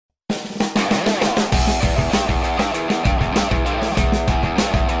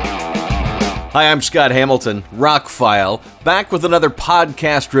Hi, I'm Scott Hamilton, Rockfile, back with another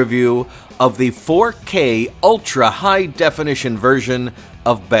podcast review of the 4K Ultra High Definition version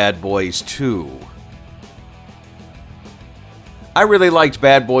of Bad Boys 2. I really liked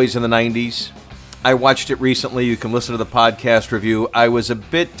Bad Boys in the 90s. I watched it recently. You can listen to the podcast review. I was a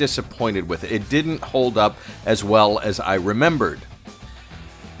bit disappointed with it. It didn't hold up as well as I remembered.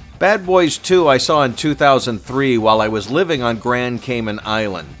 Bad Boys 2 I saw in 2003 while I was living on Grand Cayman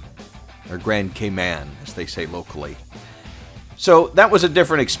Island. Or Grand Cayman, as they say locally. So that was a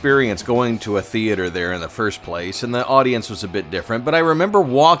different experience going to a theater there in the first place, and the audience was a bit different, but I remember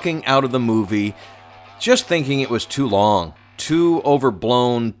walking out of the movie just thinking it was too long, too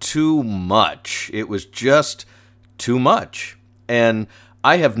overblown, too much. It was just too much. And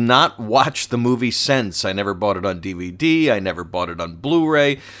I have not watched the movie since. I never bought it on DVD, I never bought it on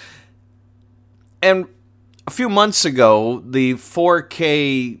Blu-ray. And a few months ago, the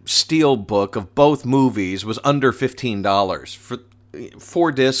 4K Steelbook of both movies was under $15 for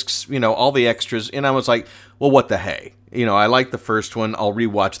 4 discs, all the extras. And I was like, well, what the hey? I like the first one. I'll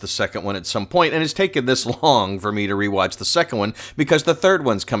rewatch the second one at some point. And it's taken this long for me to rewatch the second one because the third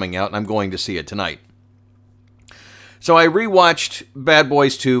one's coming out and I'm going to see it tonight. So I rewatched Bad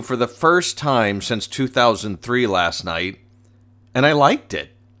Boys 2 for the first time since 2003 last night, and I liked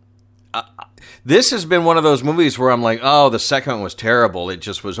it. This has been one of those movies where I'm like, oh, the second one was terrible. It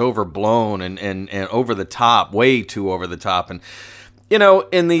just was overblown and over the top, way too over the top. And,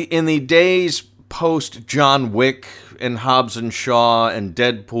 in the days post John Wick and Hobbs and Shaw and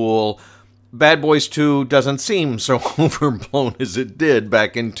Deadpool, Bad Boys 2 doesn't seem so overblown as it did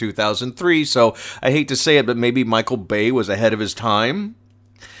back in 2003. So I hate to say it, but maybe Michael Bay was ahead of his time.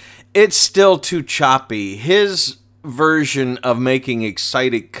 It's still too choppy. His version of making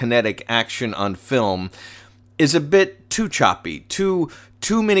exciting kinetic action on film is a bit too choppy, too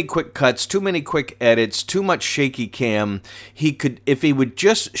many quick cuts, too many quick edits, too much shaky cam. If he would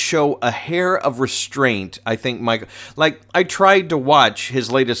just show a hair of restraint, I think I tried to watch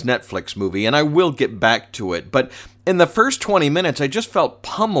his latest Netflix movie, and I will get back to it, but in the first 20 minutes, I just felt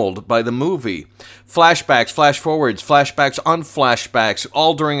pummeled by the movie. Flashbacks, flash forwards, flashbacks on flashbacks,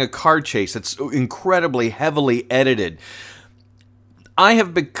 all during a car chase that's incredibly heavily edited. I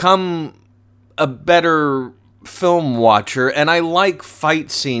have become a better film watcher, and I like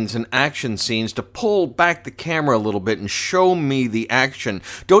fight scenes and action scenes to pull back the camera a little bit and show me the action.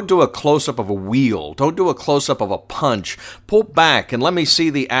 Don't do a close-up of a wheel. Don't do a close-up of a punch. Pull back and let me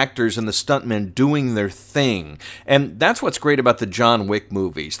see the actors and the stuntmen doing their thing. And that's what's great about the John Wick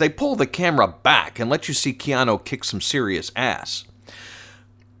movies. They pull the camera back and let you see Keanu kick some serious ass.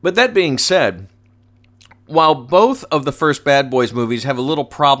 But that being said, while both of the first Bad Boys movies have a little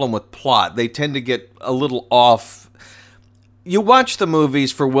problem with plot, they tend to get a little off. You watch the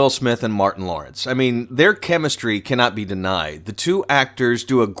movies for Will Smith and Martin Lawrence. I mean, their chemistry cannot be denied. The two actors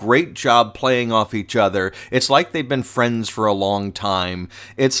do a great job playing off each other. It's like they've been friends for a long time.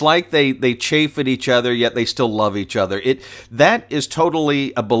 It's like they chafe at each other, yet they still love each other. That is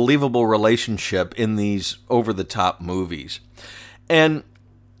totally a believable relationship in these over-the-top movies. And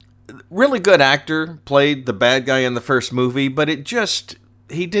really good actor played the bad guy in the first movie, but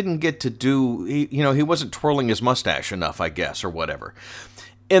he didn't get to do, he wasn't twirling his mustache enough, I guess, or whatever.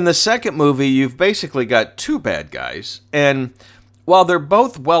 In the second movie, you've basically got two bad guys, and while they're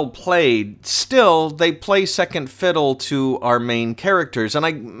both well played, still, they play second fiddle to our main characters,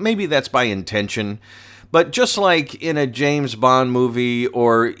 and maybe that's by intention. But just like in a James Bond movie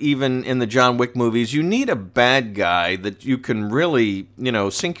or even in the John Wick movies, you need a bad guy that you can really,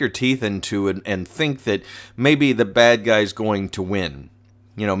 sink your teeth into and think that maybe the bad guy's going to win.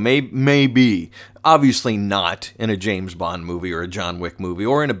 Maybe. Obviously not in a James Bond movie or a John Wick movie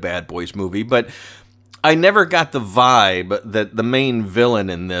or in a Bad Boys movie, but I never got the vibe that the main villain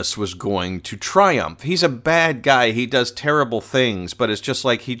in this was going to triumph. He's a bad guy. He does terrible things, but it's just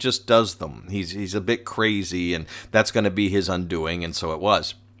like he just does them. He's a bit crazy, and that's going to be his undoing, and so it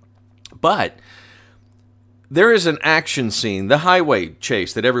was. But there is an action scene, the highway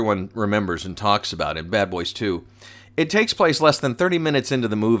chase that everyone remembers and talks about in Bad Boys 2. It takes place less than 30 minutes into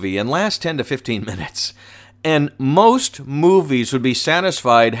the movie and lasts 10 to 15 minutes. And most movies would be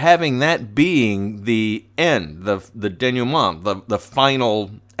satisfied having that being the end, the denouement, the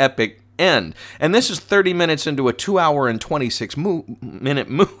final epic end. And this is 30 minutes into a 2-hour and 26-minute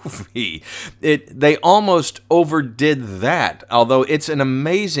movie. They almost overdid that, although it's an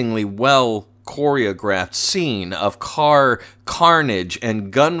amazingly well choreographed scene of car carnage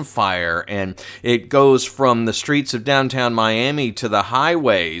and gunfire, and it goes from the streets of downtown Miami to the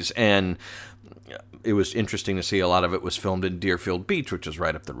highways, and it was interesting to see a lot of it was filmed in Deerfield Beach, which is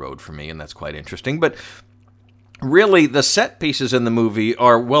right up the road from me, and that's quite interesting. But really, the set pieces in the movie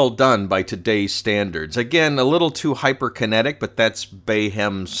are well done by today's standards. Again, a little too hyperkinetic, but that's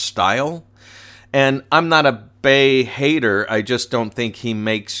Bayhem's style. And I'm not a Bay hater. I just don't think he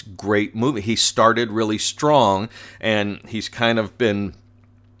makes great movies. He started really strong, and he's kind of been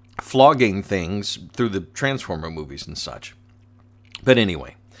flogging things through the Transformer movies and such. But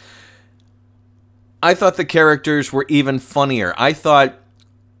anyway, I thought the characters were even funnier. I thought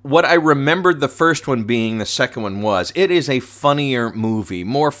what I remembered the first one being, the second one was, it is a funnier movie.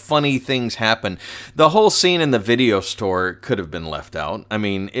 More funny things happen. The whole scene in the video store could have been left out. I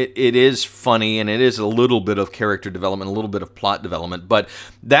mean, it is funny, and it is a little bit of character development, a little bit of plot development, but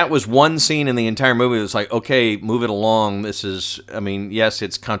that was one scene in the entire movie that was like, okay, move it along. This is, I mean, yes,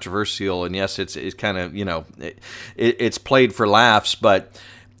 it's controversial, and yes, it's kind of, it's played for laughs, but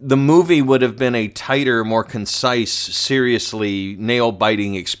the movie would have been a tighter, more concise, seriously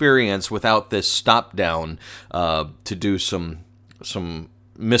nail-biting experience without this stop-down to do some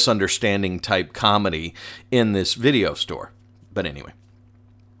misunderstanding-type comedy in this video store. But anyway.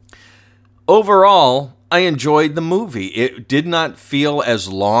 Overall, I enjoyed the movie. It did not feel as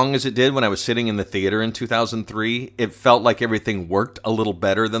long as it did when I was sitting in the theater in 2003. It felt like everything worked a little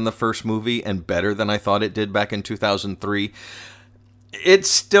better than the first movie and better than I thought it did back in 2003. It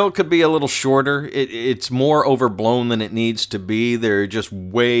still could be a little shorter. It's more overblown than it needs to be. They're just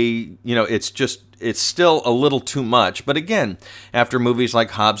way, it's still a little too much. But again, after movies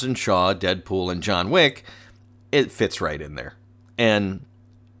like Hobbs and Shaw, Deadpool, and John Wick, it fits right in there. And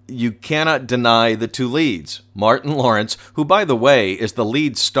you cannot deny the two leads. Martin Lawrence, who, by the way, is the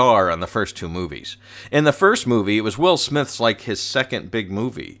lead star on the first two movies. In the first movie, it was Will Smith's, like, his second big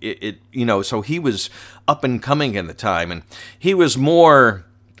movie. So he was up and coming in the time, and he was more,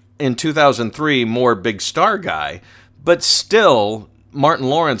 in 2003, more big star guy, but still, Martin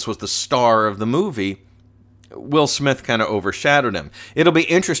Lawrence was the star of the movie. Will Smith kind of overshadowed him. It'll be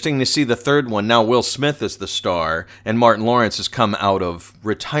interesting to see the third one. Now Will Smith is the star, and Martin Lawrence has come out of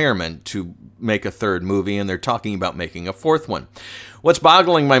retirement to make a third movie, and they're talking about making a fourth one. What's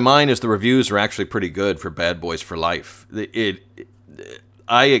boggling my mind is the reviews are actually pretty good for Bad Boys for Life.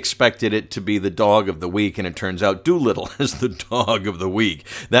 I expected it to be the dog of the week, and it turns out Doolittle is the dog of the week.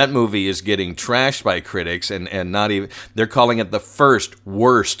 That movie is getting trashed by critics, and not even, they're calling it the first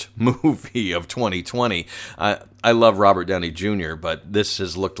worst movie of 2020. I love Robert Downey Jr., but this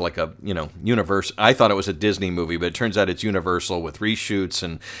has looked like a, Universal. I thought it was a Disney movie, but it turns out it's Universal with reshoots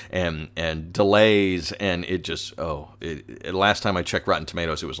and delays, and it just, last time I checked Rotten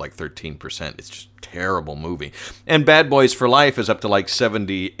Tomatoes, it was like 13%. It's just a terrible movie. And Bad Boys for Life is up to like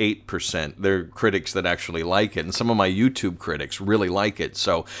 78%. There are critics that actually like it, and some of my YouTube critics really like it.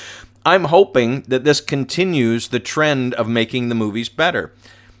 So I'm hoping that this continues the trend of making the movies better.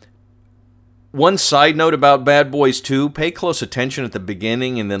 One side note about Bad Boys 2, pay close attention at the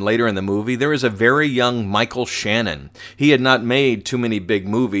beginning and then later in the movie. There is a very young Michael Shannon. He had not made too many big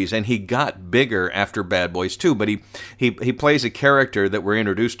movies, and he got bigger after Bad Boys 2, but he plays a character that we're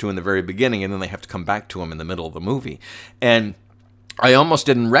introduced to in the very beginning, and then they have to come back to him in the middle of the movie. And I almost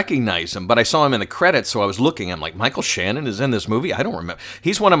didn't recognize him, but I saw him in the credits, so I was looking. I'm like, Michael Shannon is in this movie? I don't remember.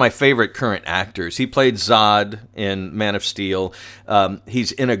 He's one of my favorite current actors. He played Zod in Man of Steel.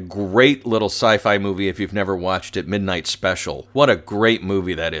 He's in a great little sci-fi movie, if you've never watched it, Midnight Special. What a great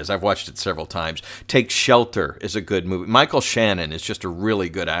movie that is. I've watched it several times. Take Shelter is a good movie. Michael Shannon is just a really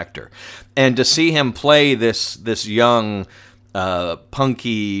good actor. And to see him play this young,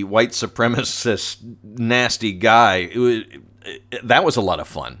 punky, white supremacist, nasty guy, that was a lot of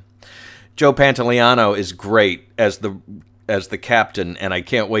fun. Joe Pantoliano is great as the captain, and I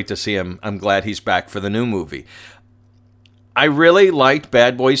can't wait to see him. I'm glad he's back for the new movie. I really liked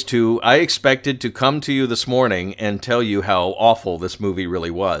Bad Boys 2. I expected to come to you this morning and tell you how awful this movie really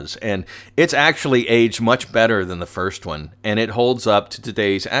was. And it's actually aged much better than the first one. And it holds up to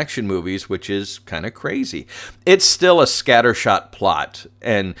today's action movies, which is kind of crazy. It's still a scattershot plot,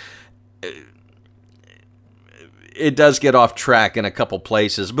 and it does get off track in a couple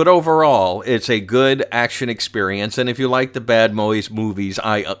places, but overall, it's a good action experience, and if you like the Bad Boys movies,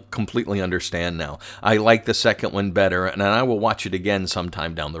 I completely understand now. I like the second one better, and I will watch it again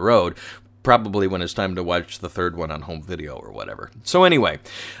sometime down the road, probably when it's time to watch the third one on home video or whatever. So anyway,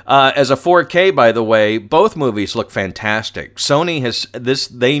 as a 4K, by the way, both movies look fantastic. Sony has this,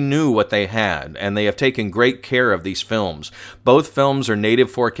 they knew what they had, and they have taken great care of these films. Both films are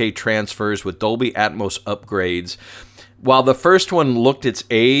native 4K transfers with Dolby Atmos upgrades. While the first one looked its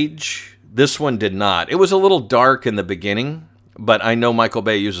age, this one did not. It was a little dark in the beginning, but I know Michael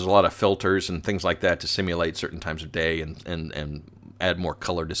Bay uses a lot of filters and things like that to simulate certain times of day and add more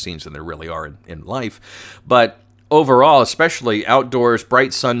color to scenes than there really are in life. But overall, especially outdoors,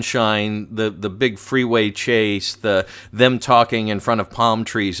 bright sunshine, the big freeway chase, them talking in front of palm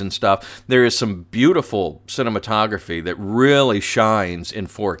trees and stuff, there is some beautiful cinematography that really shines in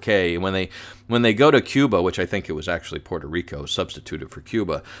 4K. When they go to Cuba, which I think it was actually Puerto Rico substituted for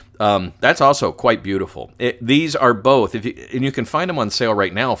Cuba, that's also quite beautiful. These are both, and you can find them on sale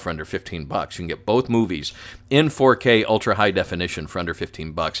right now for under $15. You can get both movies in 4K ultra high definition for under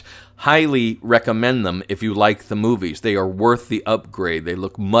 $15. Highly recommend them if you like the movies. They are worth the upgrade. They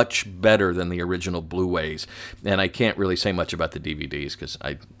look much better than the original Blu-rays. And I can't really say much about the DVDs because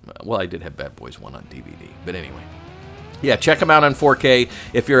I did have Bad Boys 1 on DVD. But anyway. Yeah, check them out on 4K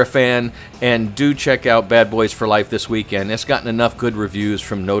if you're a fan, and do check out Bad Boys for Life this weekend. It's gotten enough good reviews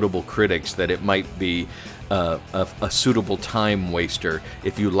from notable critics that it might be a suitable time waster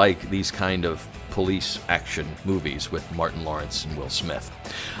if you like these kind of police action movies with Martin Lawrence and Will Smith.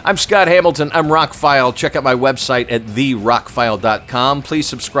 I'm Scott Hamilton. I'm Rockfile. Check out my website at therockfile.com. Please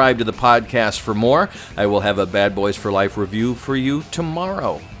subscribe to the podcast for more. I will have a Bad Boys for Life review for you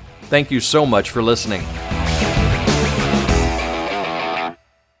tomorrow. Thank you so much for listening.